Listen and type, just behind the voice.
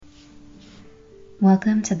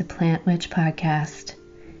Welcome to the Plant Witch Podcast,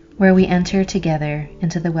 where we enter together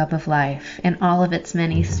into the web of life in all of its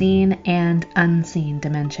many seen and unseen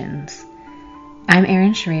dimensions. I'm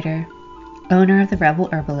Erin Schrader, owner of The Rebel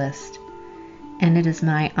Herbalist, and it is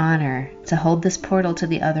my honor to hold this portal to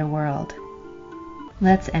the other world.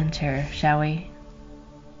 Let's enter, shall we?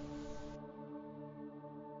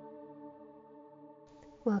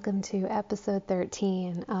 Welcome to episode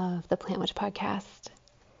 13 of the Plant Witch Podcast.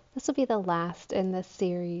 This will be the last in this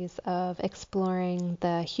series of exploring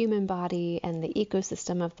the human body and the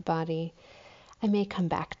ecosystem of the body. I may come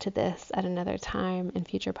back to this at another time in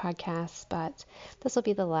future podcasts, but this will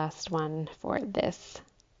be the last one for this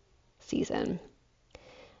season.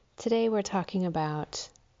 Today we're talking about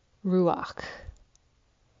ruach,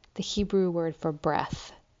 the Hebrew word for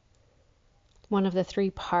breath, one of the three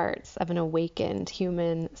parts of an awakened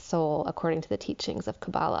human soul according to the teachings of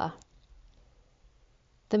Kabbalah.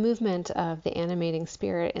 The movement of the animating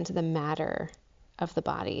spirit into the matter of the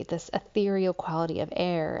body, this ethereal quality of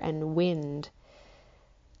air and wind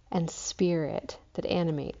and spirit that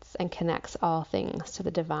animates and connects all things to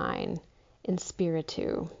the divine, in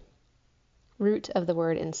spiritu. Root of the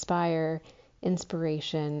word inspire,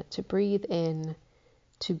 inspiration, to breathe in,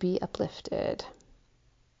 to be uplifted.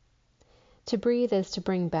 To breathe is to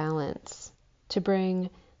bring balance, to bring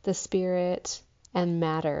the spirit and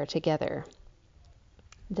matter together.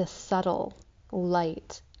 The subtle,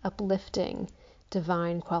 light, uplifting,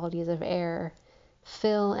 divine qualities of air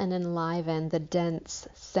fill and enliven the dense,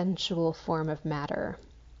 sensual form of matter.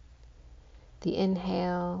 The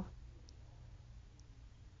inhale,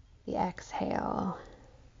 the exhale.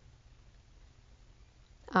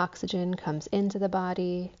 Oxygen comes into the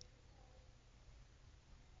body.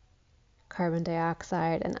 Carbon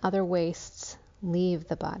dioxide and other wastes leave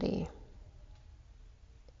the body.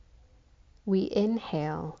 We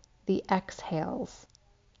inhale the exhales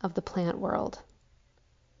of the plant world.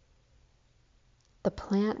 The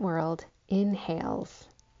plant world inhales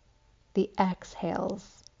the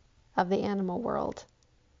exhales of the animal world.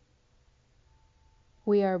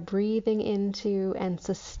 We are breathing into and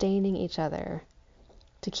sustaining each other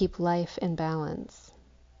to keep life in balance.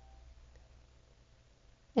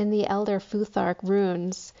 In the Elder Futhark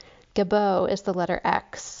runes, Gabo is the letter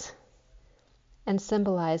X, and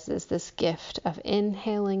symbolizes this gift of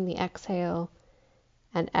inhaling the exhale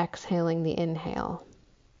and exhaling the inhale.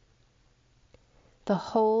 The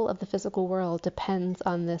whole of the physical world depends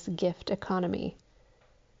on this gift economy.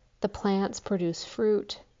 The plants produce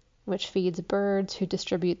fruit, which feeds birds who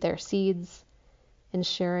distribute their seeds,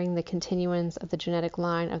 ensuring the continuance of the genetic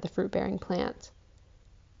line of the fruit-bearing plant.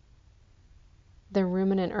 The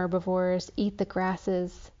ruminant herbivores eat the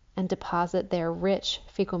grasses and deposit their rich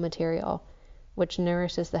fecal material, which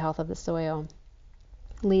nourishes the health of the soil,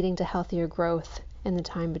 leading to healthier growth in the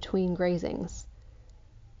time between grazings.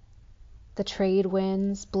 The trade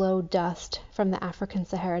winds blow dust from the African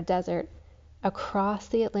Sahara Desert across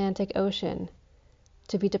the Atlantic Ocean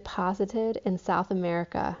to be deposited in South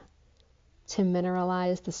America to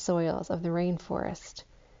mineralize the soils of the rainforest.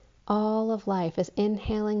 All of life is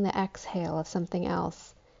inhaling the exhale of something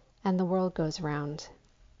else, and the world goes round.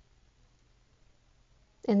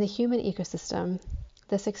 In the human ecosystem,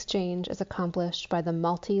 this exchange is accomplished by the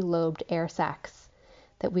multi-lobed air sacs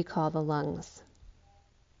that we call the lungs.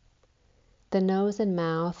 The nose and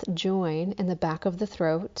mouth join in the back of the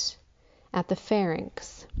throat at the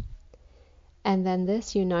pharynx, and then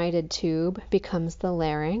this united tube becomes the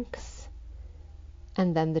larynx,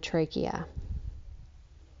 and then the trachea.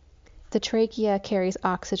 The trachea carries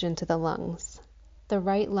oxygen to the lungs. The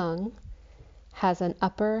right lung has an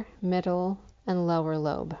upper, middle, and lower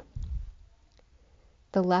lobe.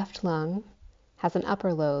 The left lung has an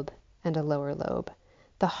upper lobe and a lower lobe.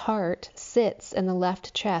 The heart sits in the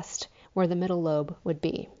left chest where the middle lobe would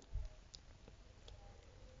be.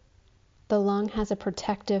 The lung has a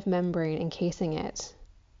protective membrane encasing it,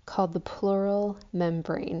 called the pleural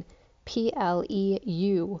membrane, P-L-E-U-R-A-L,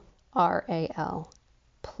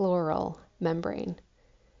 pleural membrane.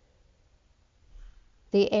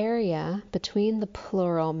 The area between the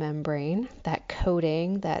pleural membrane, that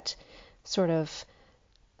coating, that sort of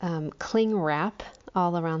cling wrap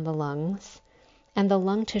all around the lungs, and the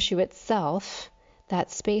lung tissue itself,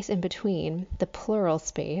 that space in between, the pleural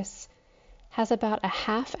space, has about a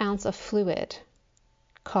half ounce of fluid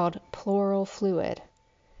called pleural fluid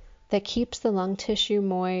that keeps the lung tissue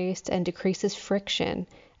moist and decreases friction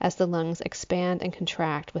as the lungs expand and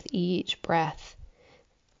contract with each breath.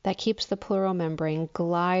 That keeps the pleural membrane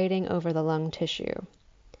gliding over the lung tissue.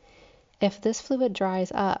 If this fluid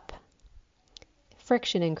dries up,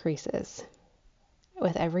 friction increases,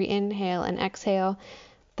 with every inhale and exhale,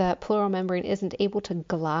 the pleural membrane isn't able to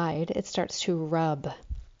glide, it starts to rub.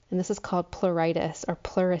 And this is called pleuritis or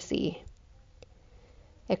pleurisy.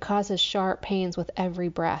 It causes sharp pains with every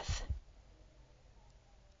breath.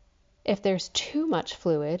 If there's too much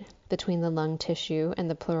fluid between the lung tissue and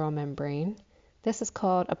the pleural membrane, this is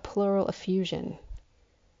called a pleural effusion.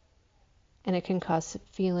 And it can cause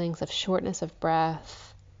feelings of shortness of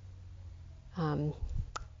breath,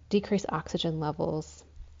 decreased oxygen levels.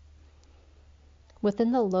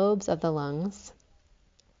 Within the lobes of the lungs,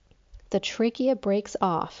 the trachea breaks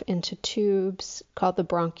off into tubes called the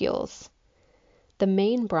bronchioles. The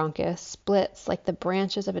main bronchus splits like the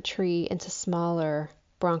branches of a tree into smaller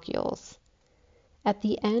bronchioles. At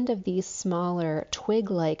the end of these smaller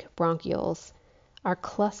twig-like bronchioles are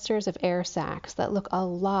clusters of air sacs that look a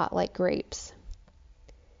lot like grapes.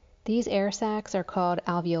 These air sacs are called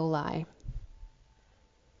alveoli.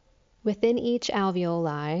 Within each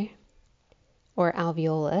alveoli, or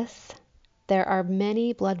alveolus, there are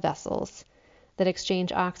many blood vessels that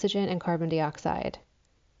exchange oxygen and carbon dioxide.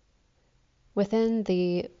 Within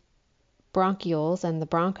the bronchioles and the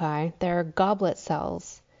bronchi, there are goblet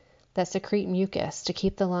cells that secrete mucus to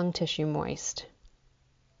keep the lung tissue moist.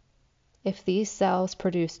 If these cells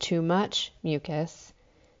produce too much mucus,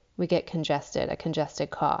 we get a congested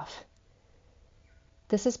cough.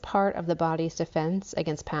 This is part of the body's defense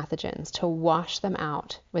against pathogens, to wash them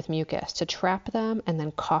out with mucus, to trap them and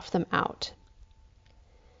then cough them out.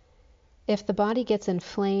 If the body gets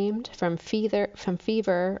inflamed from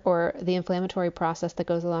fever or the inflammatory process that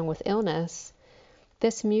goes along with illness,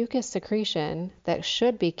 this mucus secretion that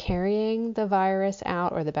should be carrying the virus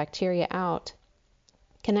out or the bacteria out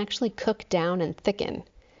can actually cook down and thicken,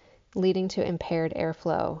 leading to impaired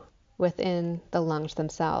airflow within the lungs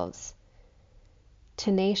themselves.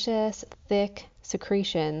 Tenacious, thick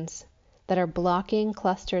secretions that are blocking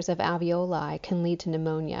clusters of alveoli can lead to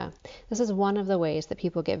pneumonia. This is one of the ways that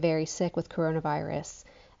people get very sick with coronavirus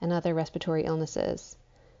and other respiratory illnesses.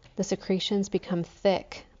 The secretions become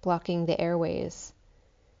thick, blocking the airways.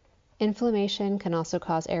 Inflammation can also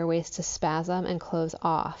cause airways to spasm and close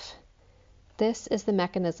off. This is the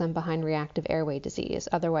mechanism behind reactive airway disease,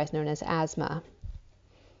 otherwise known as asthma.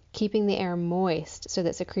 Keeping the air moist so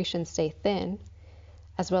that secretions stay thin,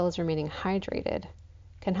 as well as remaining hydrated,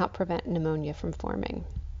 can help prevent pneumonia from forming.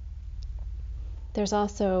 There's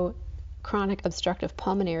also chronic obstructive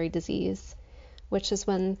pulmonary disease, which is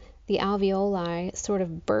when the alveoli sort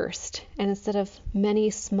of burst, and instead of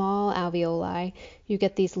many small alveoli, you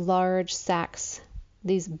get these large sacs,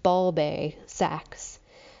 these bulbae sacs,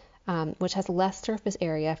 which has less surface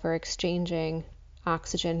area for exchanging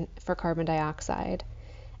oxygen for carbon dioxide.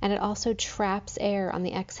 And it also traps air on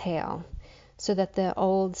the exhale, so that the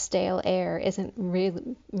old stale air isn't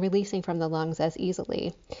releasing from the lungs as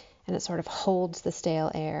easily, and it sort of holds the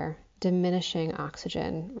stale air, diminishing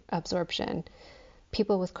oxygen absorption.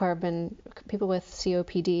 People with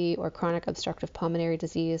COPD or chronic obstructive pulmonary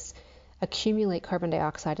disease accumulate carbon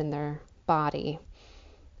dioxide in their body,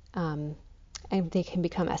 and they can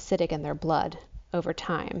become acidic in their blood over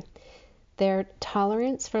time. Their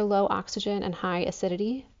tolerance for low oxygen and high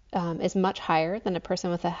acidity is much higher than a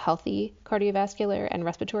person with a healthy cardiovascular and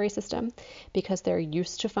respiratory system, because they're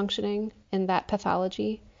used to functioning in that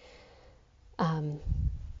pathology.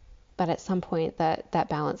 But at some point that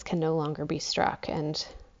balance can no longer be struck, and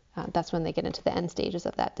that's when they get into the end stages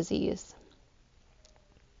of that disease.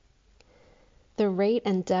 The rate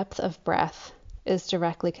and depth of breath is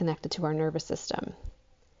directly connected to our nervous system.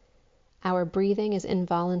 Our breathing is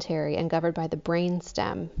involuntary and governed by the brain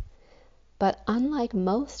stem. But unlike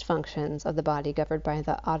most functions of the body governed by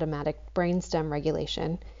the automatic brainstem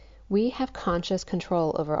regulation, we have conscious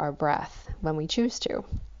control over our breath when we choose to.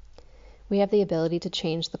 We have the ability to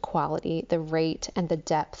change the quality, the rate, and the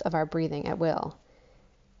depth of our breathing at will.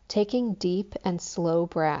 Taking deep and slow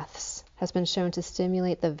breaths has been shown to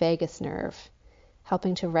stimulate the vagus nerve,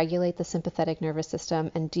 helping to regulate the sympathetic nervous system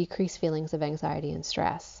and decrease feelings of anxiety and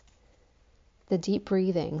stress. The deep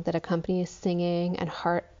breathing that accompanies singing and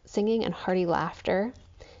hearty laughter,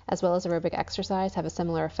 as well as aerobic exercise, have a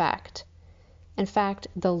similar effect. In fact,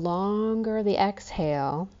 the longer the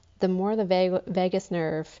exhale, the more the vagus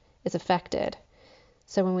nerve is affected.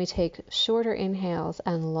 So when we take shorter inhales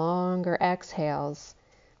and longer exhales,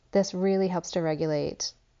 this really helps to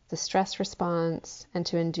regulate the stress response and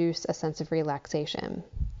to induce a sense of relaxation.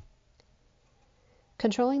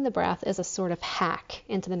 Controlling the breath is a sort of hack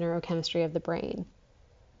into the neurochemistry of the brain.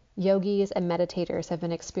 Yogis and meditators have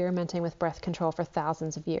been experimenting with breath control for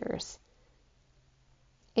thousands of years.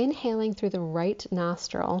 Inhaling through the right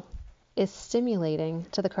nostril is stimulating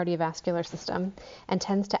to the cardiovascular system and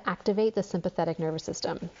tends to activate the sympathetic nervous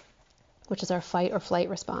system, which is our fight or flight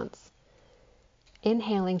response.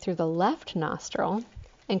 Inhaling through the left nostril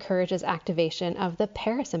encourages activation of the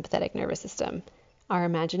parasympathetic nervous system, our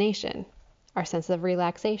imagination, our sense of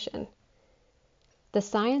relaxation. The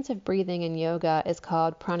science of breathing in yoga is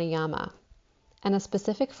called pranayama, and a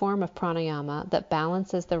specific form of pranayama that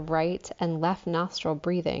balances the right and left nostril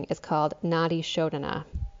breathing is called Nadi Shodhana.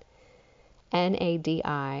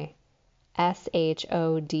 Nadi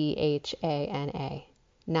Shodhana.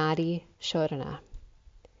 Nadi Shodhana.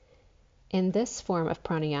 In this form of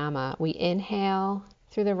pranayama, we inhale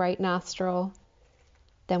through the right nostril,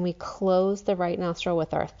 then we close the right nostril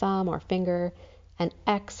with our thumb or finger and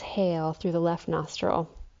exhale through the left nostril.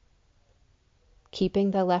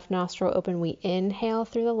 Keeping the left nostril open, we inhale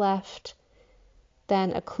through the left,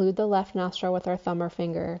 then occlude the left nostril with our thumb or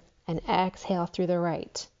finger and exhale through the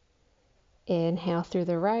right. Inhale through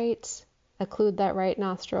the right, occlude that right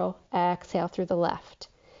nostril, exhale through the left.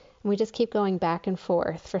 And we just keep going back and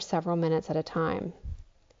forth for several minutes at a time.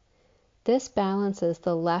 This balances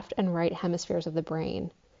the left and right hemispheres of the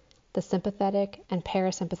brain, the sympathetic and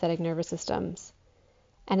parasympathetic nervous systems,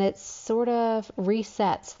 and it sort of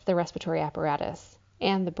resets the respiratory apparatus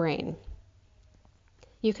and the brain.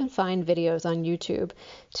 You can find videos on YouTube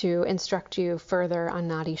to instruct you further on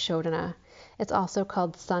Nadi Shodhana. It's also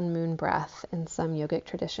called sun-moon breath in some yogic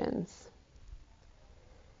traditions.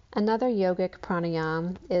 Another yogic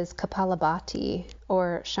pranayama is Kapalabhati,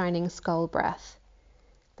 or shining skull breath.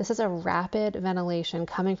 This is a rapid ventilation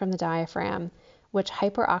coming from the diaphragm, which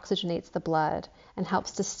hyperoxygenates the blood and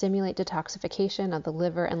helps to stimulate detoxification of the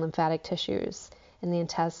liver and lymphatic tissues in the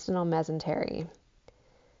intestinal mesentery.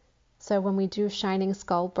 So when we do shining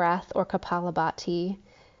skull breath or Kapalabhati,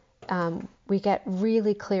 we get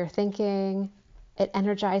really clear thinking. It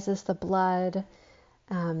energizes the blood.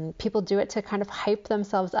 People do it to kind of hype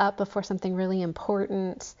themselves up before something really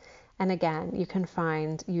important. And again, you can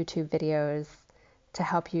find YouTube videos to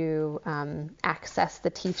help you access the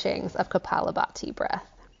teachings of Kapalabhati breath.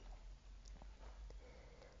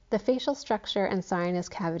 The facial structure and sinus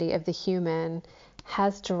cavity of the human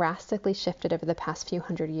has drastically shifted over the past few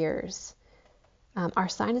hundred years. Our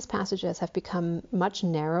sinus passages have become much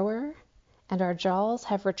narrower, and our jaws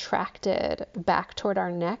have retracted back toward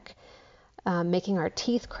our neck, making our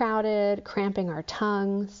teeth crowded, cramping our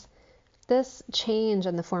tongues. This change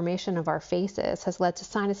in the formation of our faces has led to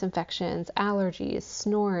sinus infections, allergies,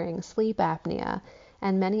 snoring, sleep apnea,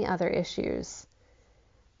 and many other issues.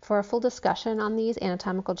 For a full discussion on these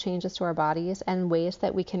anatomical changes to our bodies and ways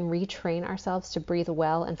that we can retrain ourselves to breathe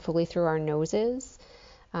well and fully through our noses,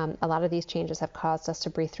 a lot of these changes have caused us to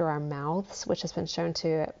breathe through our mouths, which has been shown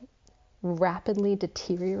to rapidly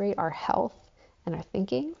deteriorate our health and our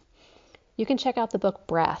thinking. You can check out the book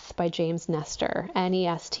Breath by James Nestor,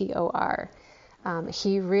 Nestor.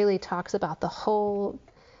 He really talks about the whole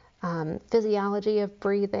physiology of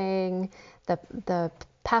breathing, the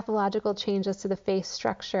pathological changes to the face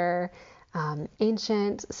structure,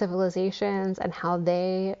 ancient civilizations and how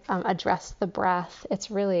they address the breath. It's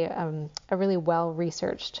really a really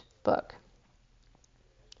well-researched book.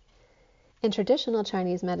 In traditional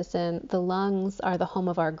Chinese medicine, the lungs are the home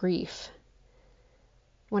of our grief.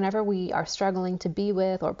 Whenever we are struggling to be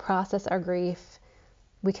with or process our grief,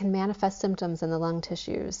 we can manifest symptoms in the lung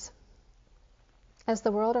tissues. As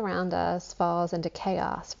the world around us falls into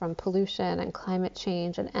chaos from pollution and climate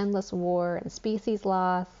change and endless war and species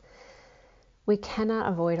loss, we cannot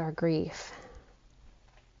avoid our grief.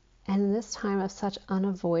 And in this time of such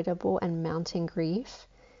unavoidable and mounting grief,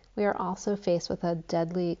 we are also faced with a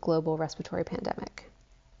deadly global respiratory pandemic.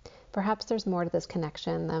 Perhaps there's more to this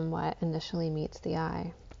connection than what initially meets the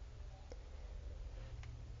eye.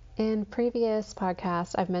 In previous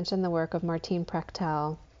podcasts, I've mentioned the work of Martin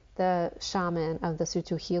Prechtel, the shaman of the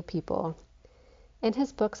Sutuhil people. In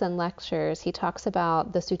his books and lectures, he talks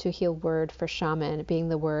about the Sutuhil word for shaman being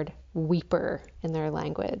the word weeper in their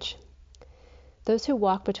language. Those who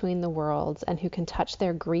walk between the worlds and who can touch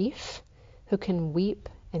their grief, who can weep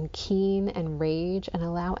and keen and rage and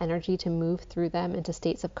allow energy to move through them into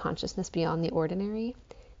states of consciousness beyond the ordinary,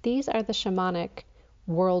 these are the shamanic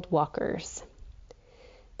world walkers.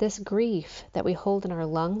 This grief that we hold in our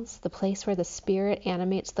lungs, the place where the spirit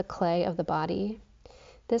animates the clay of the body,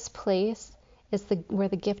 this place is where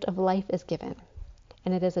the gift of life is given,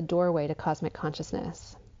 and it is a doorway to cosmic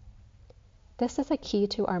consciousness. This is a key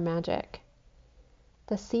to our magic.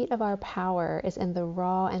 The seat of our power is in the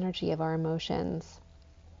raw energy of our emotions.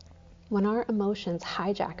 When our emotions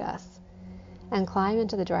hijack us and climb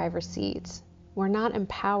into the driver's seat, we're not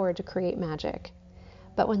empowered to create magic,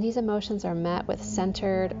 But when these emotions are met with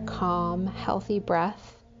centered, calm, healthy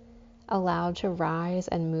breath, allowed to rise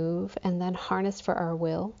and move, and then harnessed for our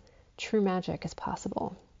will, true magic is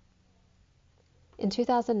possible. In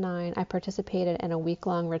 2009, I participated in a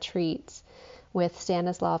week-long retreat with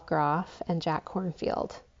Stanislav Grof and Jack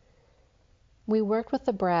Kornfield. We worked with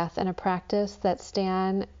the breath in a practice that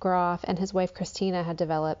Stan Grof and his wife Christina had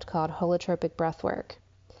developed called holotropic breathwork.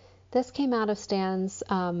 This came out of Stan's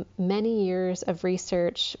many years of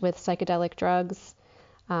research with psychedelic drugs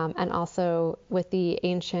and also with the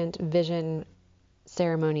ancient vision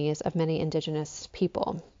ceremonies of many indigenous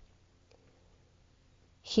people.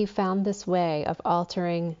 He found this way of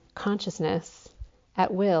altering consciousness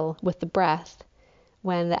at will with the breath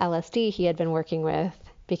when the LSD he had been working with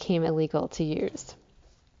became illegal to use.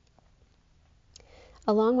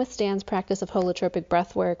 Along with Stan's practice of holotropic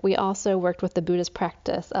breathwork, we also worked with the Buddhist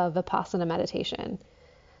practice of Vipassana meditation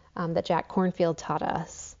that Jack Kornfield taught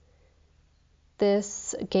us.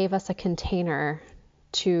 This gave us a container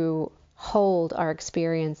to hold our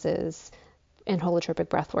experiences in holotropic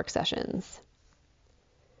breathwork sessions.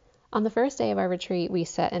 On the first day of our retreat, we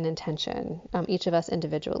set an intention, each of us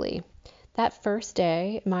individually. That first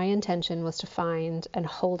day, my intention was to find and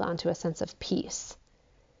hold on to a sense of peace.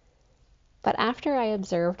 But after I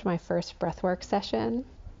observed my first breathwork session,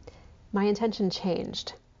 my intention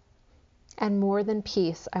changed. And more than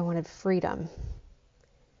peace, I wanted freedom.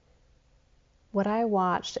 What I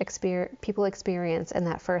watched people experience in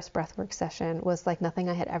that first breathwork session was like nothing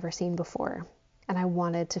I had ever seen before. And I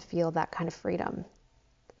wanted to feel that kind of freedom.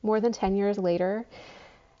 More than 10 years later,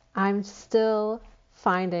 I'm still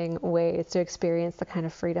finding ways to experience the kind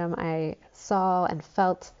of freedom I saw and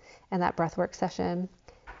felt in that breathwork session.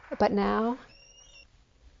 But now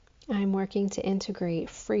I'm working to integrate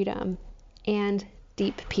freedom and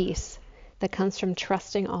deep peace that comes from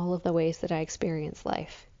trusting all of the ways that I experience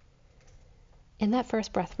life. In that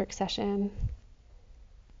first breathwork session,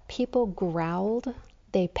 people growled,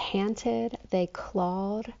 they panted, they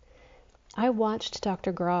clawed. I watched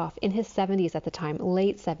Dr. Grof in his 70s at the time,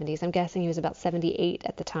 late 70s, I'm guessing he was about 78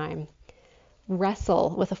 at the time,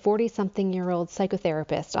 wrestle with a 40-something-year-old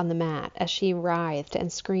psychotherapist on the mat as she writhed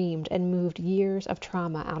and screamed and moved years of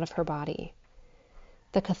trauma out of her body.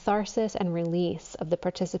 The catharsis and release of the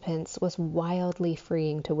participants was wildly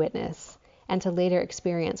freeing to witness and to later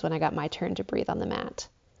experience when I got my turn to breathe on the mat.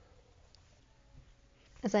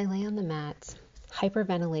 As I lay on the mat,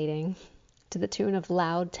 hyperventilating, to the tune of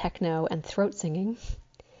loud techno and throat singing,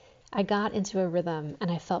 I got into a rhythm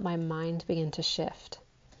and I felt my mind begin to shift.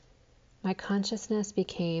 My consciousness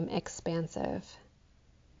became expansive.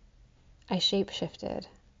 I shape-shifted.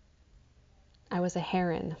 I was a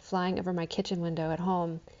heron flying over my kitchen window at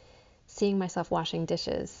home, seeing myself washing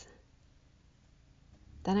dishes.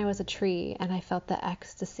 Then I was a tree and I felt the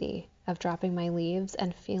ecstasy of dropping my leaves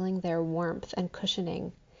and feeling their warmth and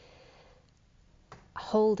cushioning,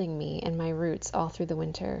 holding me in my roots all through the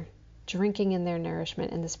winter, drinking in their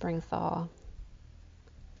nourishment in the spring thaw.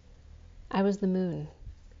 I was the moon,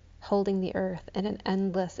 holding the earth in an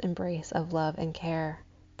endless embrace of love and care,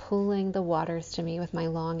 pulling the waters to me with my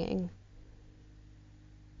longing.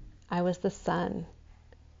 I was the sun,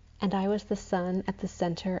 and I was the sun at the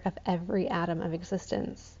center of every atom of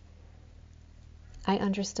existence. I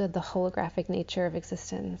understood the holographic nature of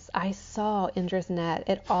existence. I saw Indra's net.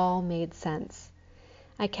 It all made sense.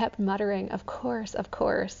 I kept muttering, of course,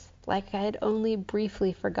 like I had only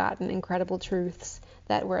briefly forgotten incredible truths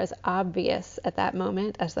that were as obvious at that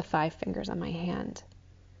moment as the 5 fingers on my hand.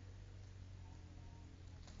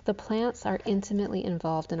 The plants are intimately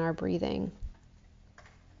involved in our breathing.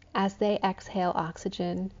 As they exhale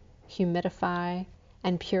oxygen, humidify,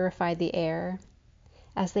 and purify the air,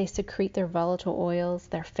 as they secrete their volatile oils,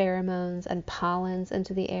 their pheromones, and pollens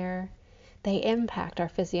into the air, they impact our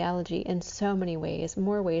physiology in so many ways,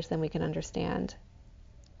 more ways than we can understand.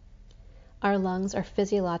 Our lungs are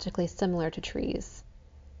physiologically similar to trees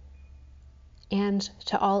and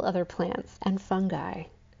to all other plants and fungi.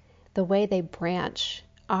 The way they branch,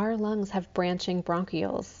 our lungs have branching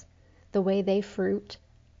bronchioles. The way they fruit,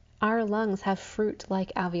 our lungs have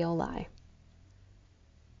fruit-like alveoli.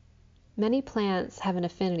 Many plants have an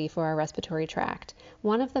affinity for our respiratory tract.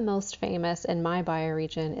 One of the most famous in my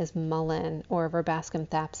bioregion is mullein, or Verbascum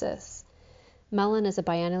thapsus. Mullein is a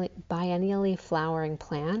biennially flowering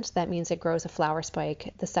plant. That means it grows a flower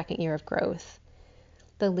spike the second year of growth.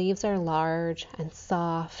 The leaves are large and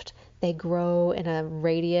soft. They grow in a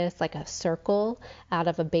radius, like a circle, out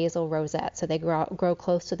of a basal rosette. So they grow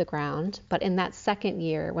close to the ground. But in that second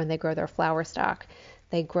year, when they grow their flower stalk,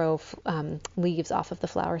 they grow leaves off of the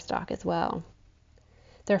flower stalk as well.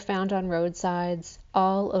 They're found on roadsides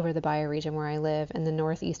all over the bioregion where I live in the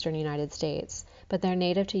northeastern United States, but they're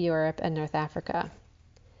native to Europe and North Africa.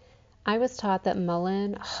 I was taught that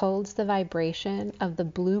mullein holds the vibration of the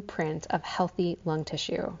blueprint of healthy lung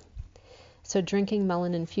tissue. So drinking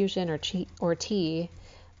mullein infusion or tea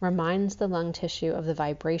reminds the lung tissue of the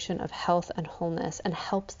vibration of health and wholeness and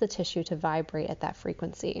helps the tissue to vibrate at that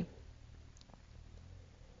frequency.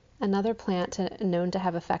 Another plant known to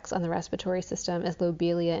have effects on the respiratory system is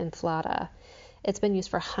Lobelia inflata. It's been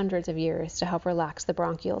used for hundreds of years to help relax the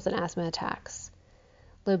bronchioles in asthma attacks.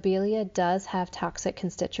 Lobelia does have toxic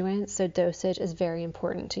constituents, so dosage is very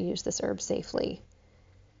important to use this herb safely.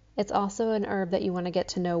 It's also an herb that you want to get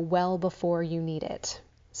to know well before you need it,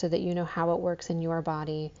 so that you know how it works in your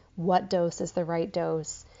body, what dose is the right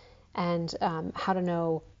dose, and how to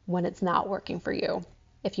know when it's not working for you,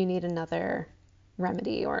 if you need another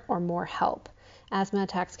remedy or more help. Asthma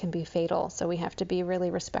attacks can be fatal, so we have to be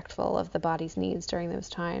really respectful of the body's needs during those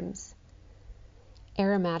times.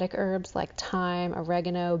 Aromatic herbs like thyme,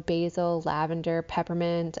 oregano, basil, lavender,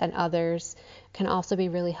 peppermint, and others can also be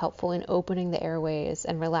really helpful in opening the airways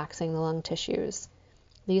and relaxing the lung tissues.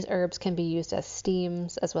 These herbs can be used as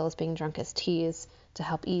steams as well as being drunk as teas to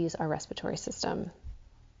help ease our respiratory system.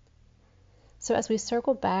 So as we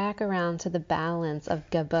circle back around to the balance of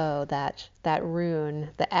Gabo, that rune,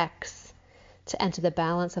 the X, to enter the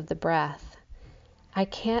balance of the breath, I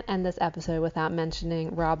can't end this episode without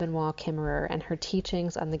mentioning Robin Wall Kimmerer and her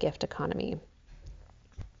teachings on the gift economy.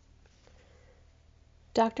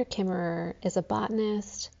 Dr. Kimmerer is a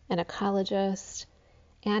botanist, an ecologist,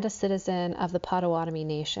 and a citizen of the Potawatomi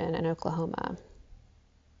Nation in Oklahoma,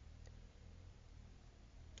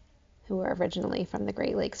 who are originally from the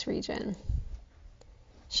Great Lakes region.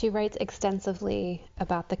 She writes extensively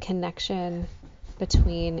about the connection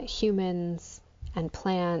between humans and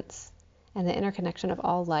plants and the interconnection of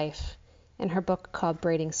all life in her book called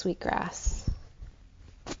Braiding Sweetgrass.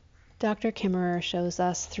 Dr. Kimmerer shows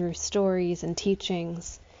us through stories and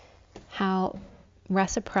teachings how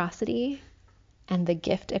reciprocity and the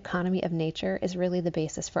gift economy of nature is really the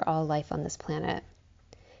basis for all life on this planet.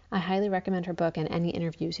 I highly recommend her book and any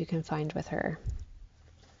interviews you can find with her.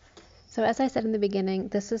 So as I said in the beginning,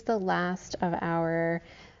 this is the last of our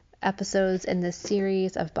episodes in this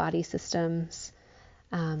series of body systems.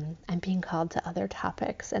 I'm being called to other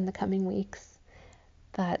topics in the coming weeks.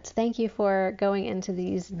 But thank you for going into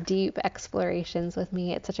these deep explorations with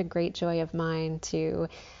me. It's such a great joy of mine to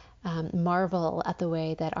marvel at the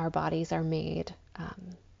way that our bodies are made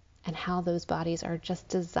and how those bodies are just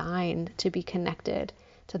designed to be connected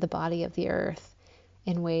to the body of the earth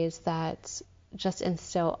in ways that just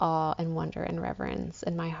instill awe and wonder and reverence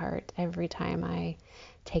in my heart every time I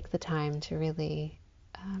take the time to really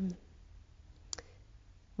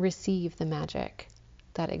receive the magic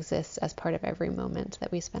that exists as part of every moment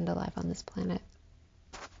that we spend alive on this planet.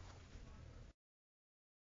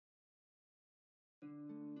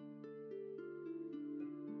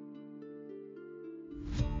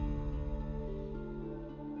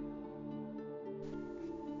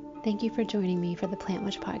 Thank you for joining me for the Plant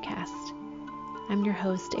Witch Podcast. I'm your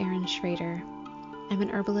host, Erin Schrader. I'm an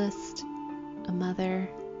herbalist, a mother,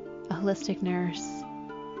 a holistic nurse,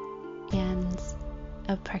 and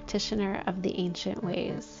a practitioner of the ancient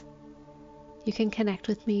ways. You can connect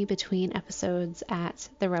with me between episodes at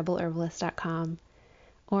therebelherbalist.com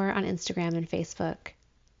or on Instagram and Facebook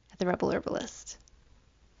at The Rebel Herbalist.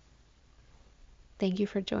 Thank you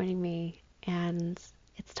for joining me, and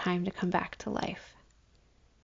it's time to come back to life.